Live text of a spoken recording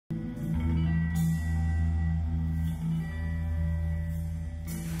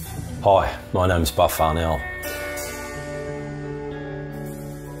Hi, my name's Buff Farnell.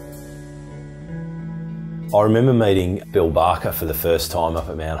 I remember meeting Bill Barker for the first time up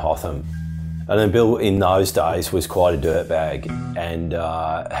at Mount Hotham. And then Bill in those days was quite a dirtbag and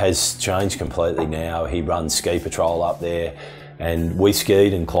has changed completely now. He runs ski patrol up there and we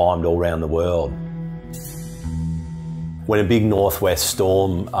skied and climbed all around the world. When a big northwest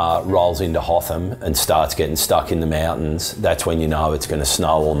storm rolls into Hotham and starts getting stuck in the mountains, that's when you know it's going to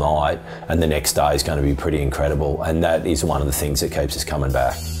snow all night and the next day is going to be pretty incredible, and that is one of the things that keeps us coming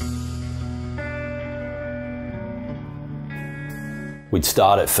back. We'd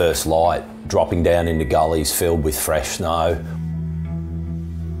start at first light, dropping down into gullies filled with fresh snow,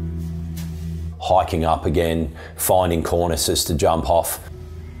 hiking up again, finding cornices to jump off.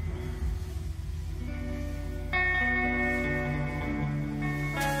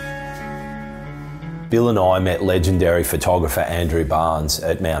 Bill and I met legendary photographer Andrew Barnes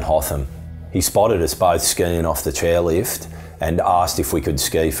at Mount Hotham. He spotted us both skiing off the chairlift and asked if we could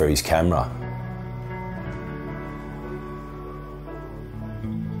ski for his camera.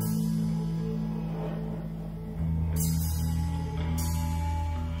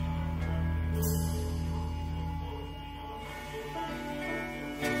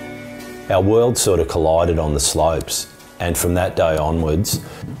 Our worlds sort of collided on the slopes, and from that day onwards,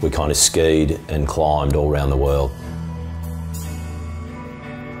 we kind of skied and climbed all around the world.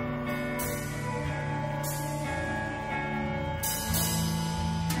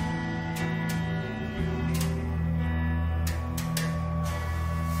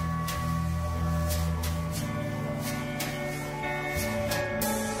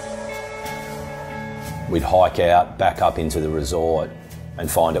 We'd hike out, back up into the resort, and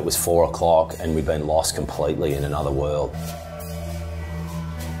find it was 4 o'clock and we'd been lost completely in another world.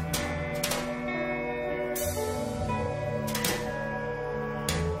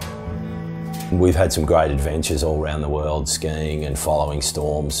 We've had some great adventures all around the world, skiing and following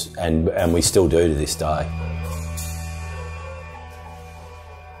storms, and we still do to this day.